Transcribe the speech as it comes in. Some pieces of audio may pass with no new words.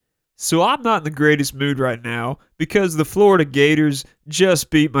So I'm not in the greatest mood right now because the Florida Gators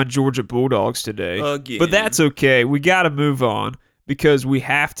just beat my Georgia Bulldogs today. Again. But that's okay. We got to move on because we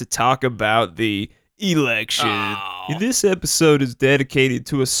have to talk about the election. Oh. And this episode is dedicated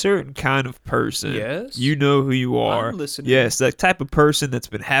to a certain kind of person. Yes? You know who you are. I'm listening. Yes, that type of person that's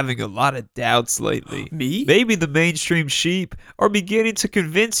been having a lot of doubts lately. Me? Maybe the mainstream sheep are beginning to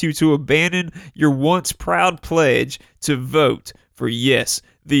convince you to abandon your once proud pledge to vote for, yes,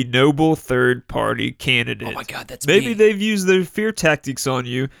 the noble third-party candidate. Oh my God, that's Maybe me. they've used their fear tactics on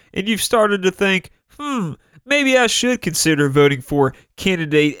you, and you've started to think, maybe I should consider voting for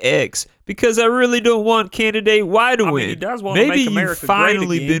candidate X because I really don't want candidate Y to win. He does want to Maybe make America you've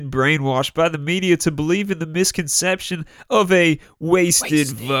finally great again. been brainwashed by the media to believe in the misconception of a wasted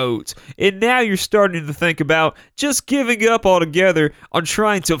vote. And now you're starting to think about just giving up altogether on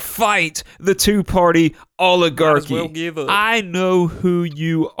trying to fight the two-party oligarchy. Might as well give up. I know who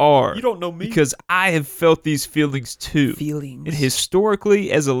you are. You don't know me. Because I have felt these feelings too. Feelings. And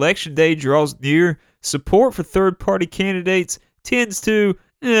historically, as election day draws near, support for third-party candidates tends to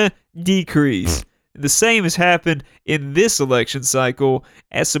decrease. The same has happened in this election cycle,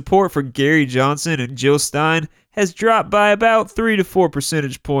 as support for Gary Johnson and Jill Stein has dropped by about 3 to 4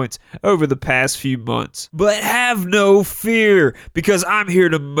 percentage points over the past few months. But have no fear, because I'm here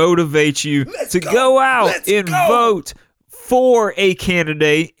to motivate you to go out and vote for a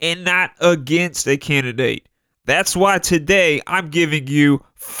candidate and not against a candidate. That's why today I'm giving you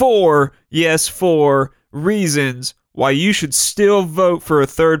 4 reasons why you should still vote for a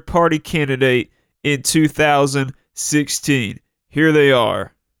third-party candidate in 2016. Here they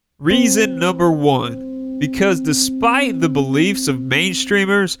are. Reason number 1. Because despite the beliefs of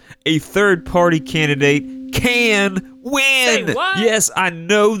mainstreamers, a third-party candidate can win. Say what? Yes, I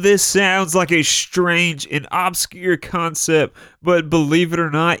know this sounds like a strange and obscure concept, but believe it or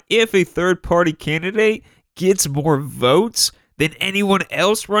not, if a third-party candidate gets more votes than anyone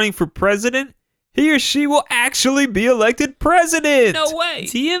else running for president, he or she will actually be elected president. No way.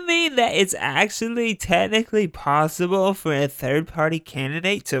 Do you mean that it's actually technically possible for a third-party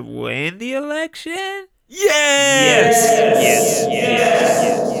candidate to win the election? Yes.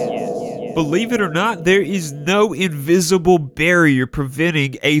 Believe it or not, there is no invisible barrier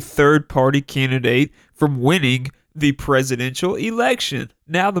preventing a third-party candidate from winning the presidential election.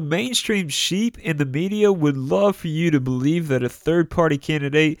 Now, the mainstream sheep and the media would love for you to believe that a third-party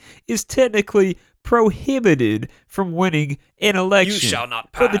candidate is technically prohibited from winning an election. You shall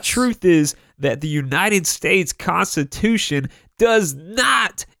not pass. But the truth is that the United States Constitution does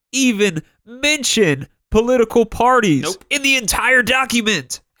not even mention political parties in the entire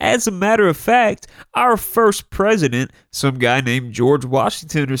document. As a matter of fact, our first president, some guy named George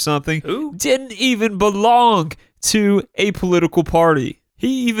Washington or something, didn't even belong to a political party.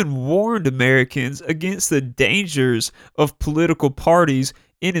 He even warned Americans against the dangers of political parties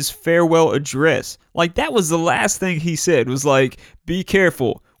in his farewell address. Like, that was the last thing he said, was like, be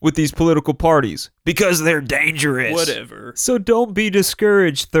careful with these political parties because they're dangerous. Whatever. So don't be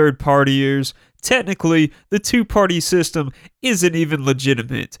discouraged, third-partiers. Technically, the two-party system isn't even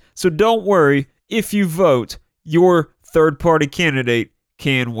legitimate. So don't worry, if you vote, your third-party candidate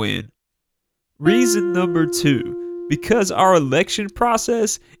can win. Reason number 2, because our election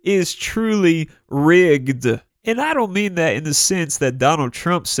process is truly rigged. And I don't mean that in the sense that Donald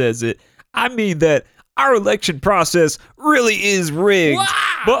Trump says it. I mean that our election process really is rigged,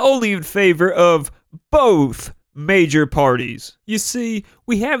 but only in favor of both major parties. You see,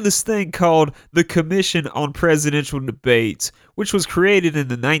 we have this thing called the Commission on Presidential Debates, which was created in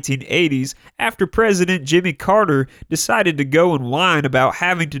the 1980s after President Jimmy Carter decided to go and whine about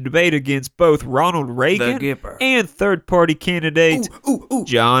having to debate against both Ronald Reagan and third-party candidate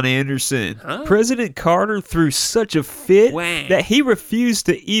John Anderson. President Carter threw such a fit that he refused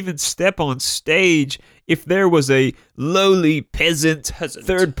to even step on stage if there was a lowly peasant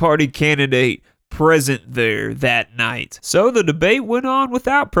third-party candidate present there that night. So the debate went on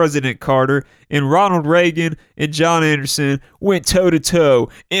without President Carter, and Ronald Reagan and John Anderson went toe-to-toe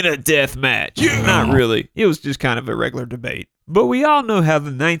in a death match. Not really. It was just kind of a regular debate. But we all know how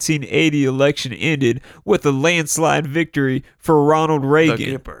the 1980 election ended with a landslide victory for Ronald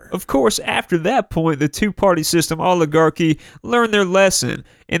Reagan. Of course, after that point, the two-party system oligarchy learned their lesson,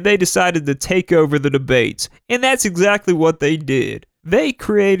 and they decided to take over the debates. And that's exactly what they did. They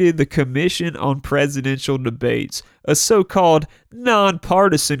created the Commission on Presidential Debates, a so-called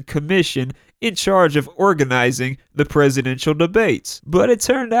nonpartisan commission in charge of organizing the presidential debates. But it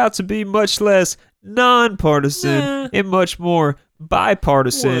turned out to be much less nonpartisan and much more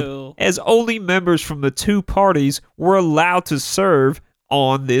bipartisan, as only members from the two parties were allowed to serve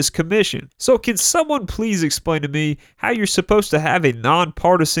on this commission. So can someone please explain to me how you're supposed to have a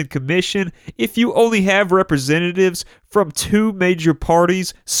nonpartisan commission if you only have representatives from two major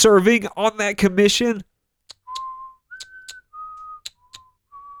parties serving on that commission?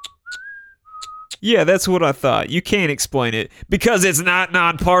 Yeah, that's what I thought. You can't explain it because it's not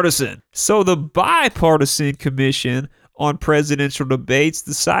nonpartisan. So the bipartisan commission on presidential debates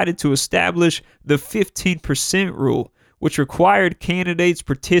decided to establish the 15% rule, which required candidates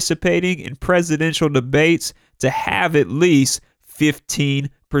participating in presidential debates to have at least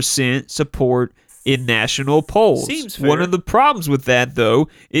 15% support in national polls. Seems fair. One of the problems with that, though,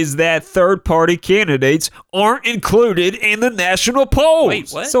 is that third-party candidates aren't included in the national polls.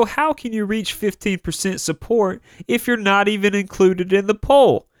 Wait, what? So how can you reach 15% support if you're not even included in the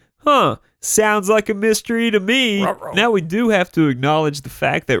poll? Sounds like a mystery to me. Ruh-roh. Now, we do have to acknowledge the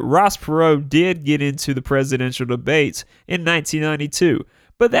fact that Ross Perot did get into the presidential debates in 1992,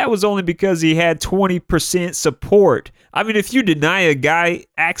 but that was only because he had 20% support. I mean, if you deny a guy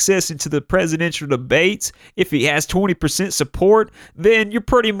access into the presidential debates, if he has 20% support, then you're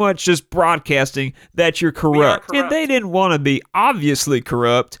pretty much just broadcasting that you're corrupt. And they didn't want to be obviously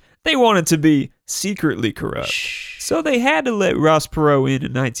corrupt. They wanted to be secretly corrupt. So they had to let Ross Perot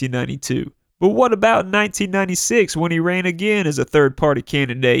in 1992. But what about 1996 when he ran again as a third-party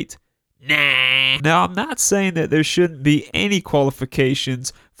candidate? Nah. Now, I'm not saying that there shouldn't be any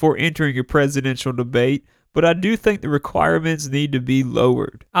qualifications for entering a presidential debate, but I do think the requirements need to be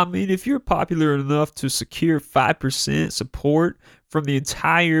lowered. I mean, if you're popular enough to secure 5% support from the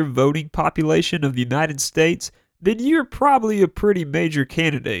entire voting population of the United States, then you're probably a pretty major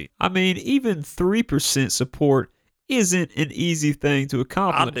candidate. I mean, even 3% support isn't an easy thing to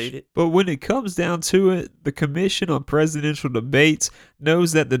accomplish. But when it comes down to it, the Commission on Presidential Debates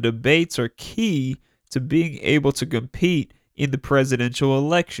knows that the debates are key to being able to compete in the presidential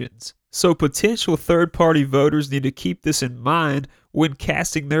elections. So potential third-party voters need to keep this in mind when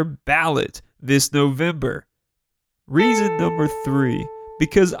casting their ballot this November. Reason number 3,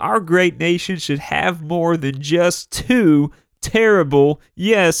 because our great nation should have more than just two terrible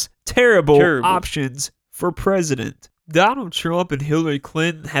options for president. Donald Trump and Hillary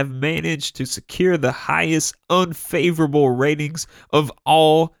Clinton have managed to secure the highest unfavorable ratings of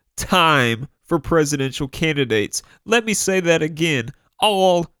all time for presidential candidates. Let me say that again,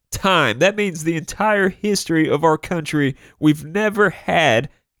 all time. That means the entire history of our country, we've never had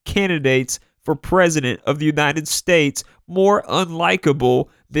candidates for president of the United States more unlikable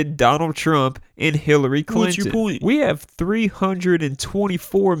than Donald Trump and Hillary Clinton. What's your point? We have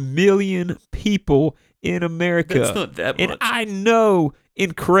 324 million people in America. That's not that much. And I know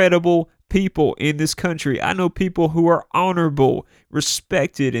incredible people in this country. I know people who are honorable,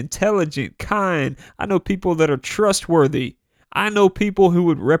 respected, intelligent, kind. I know people that are trustworthy. I know people who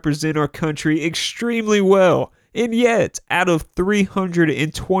would represent our country extremely well. And yet, out of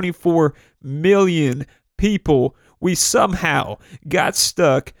 324 million people, we somehow got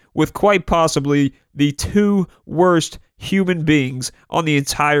stuck with quite possibly the two worst human beings on the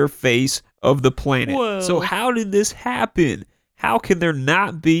entire face of the planet. Well, so how did this happen? How can there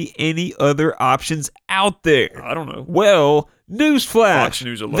not be any other options out there? I don't know. Well, newsflash. Fox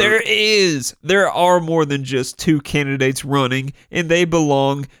News alert. There is. There are more than just two candidates running, and they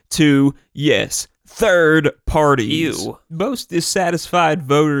belong to, yes, third parties. Ew. Most dissatisfied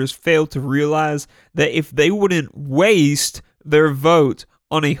voters fail to realize that if they wouldn't waste their vote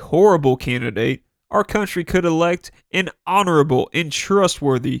on a horrible candidate, our country could elect an honorable and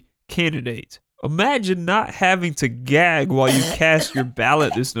trustworthy candidate. Imagine not having to gag while you cast your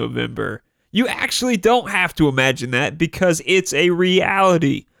ballot this November. You actually don't have to imagine that because it's a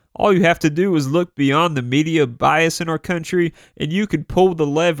reality. All you have to do is look beyond the media bias in our country and you can pull the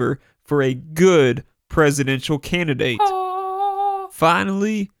lever for a good presidential candidate.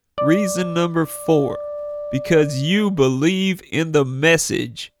 Finally, reason number 4. Because you believe in the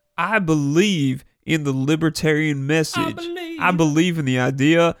message. I believe in the libertarian message. I believe in the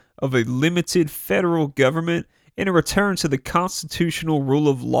idea of a limited federal government and a return to the constitutional rule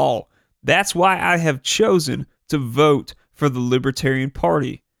of law. That's why I have chosen to vote for the Libertarian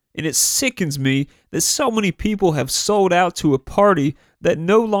Party. And it sickens me that so many people have sold out to a party that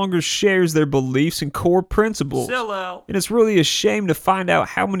no longer shares their beliefs and core principles. Sell out. And it's really a shame to find out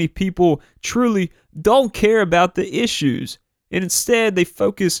how many people truly don't care about the issues. And instead, they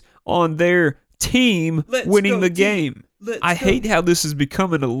focus on their team winning the game. I hate how this has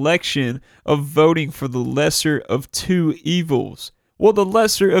become an election of voting for the lesser of two evils. Well, the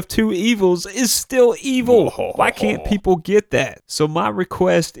lesser of two evils is still evil. Why can't people get that? So my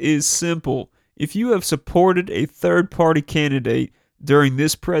request is simple. If you have supported a third-party candidate, during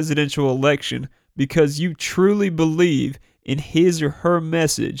this presidential election because you truly believe in his or her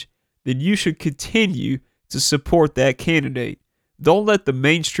message, then you should continue to support that candidate. Don't let the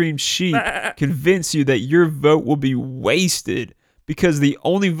mainstream sheep convince you that your vote will be wasted, because the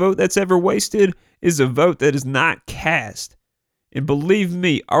only vote that's ever wasted is a vote that is not cast. And believe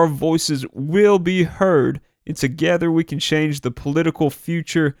me, our voices will be heard, and together we can change the political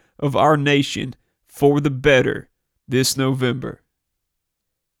future of our nation for the better this November.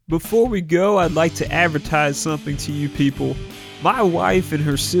 Before we go, I'd like to advertise something to you people. My wife and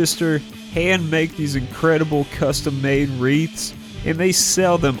her sister hand make these incredible custom-made wreaths, and they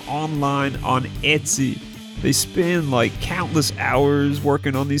sell them online on Etsy. They spend like countless hours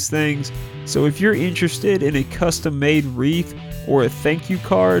working on these things. So if you're interested in a custom-made wreath or a thank you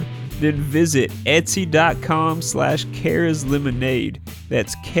card, then visit etsy.com/karahslemonade.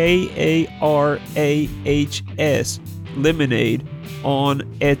 That's KARAHS lemonade on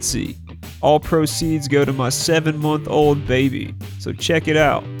Etsy. All proceeds go to my 7-month-old baby, so check it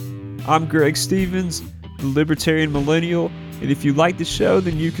out. I'm Greg Stevens, the Libertarian Millennial, and if you like the show,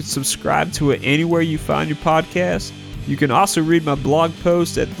 then you can subscribe to it anywhere you find your podcast. You can also read my blog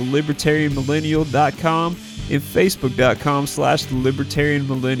post at thelibertarianmillennial.com and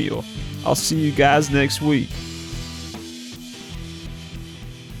facebook.com/thelibertarianmillennial. I'll see you guys next week.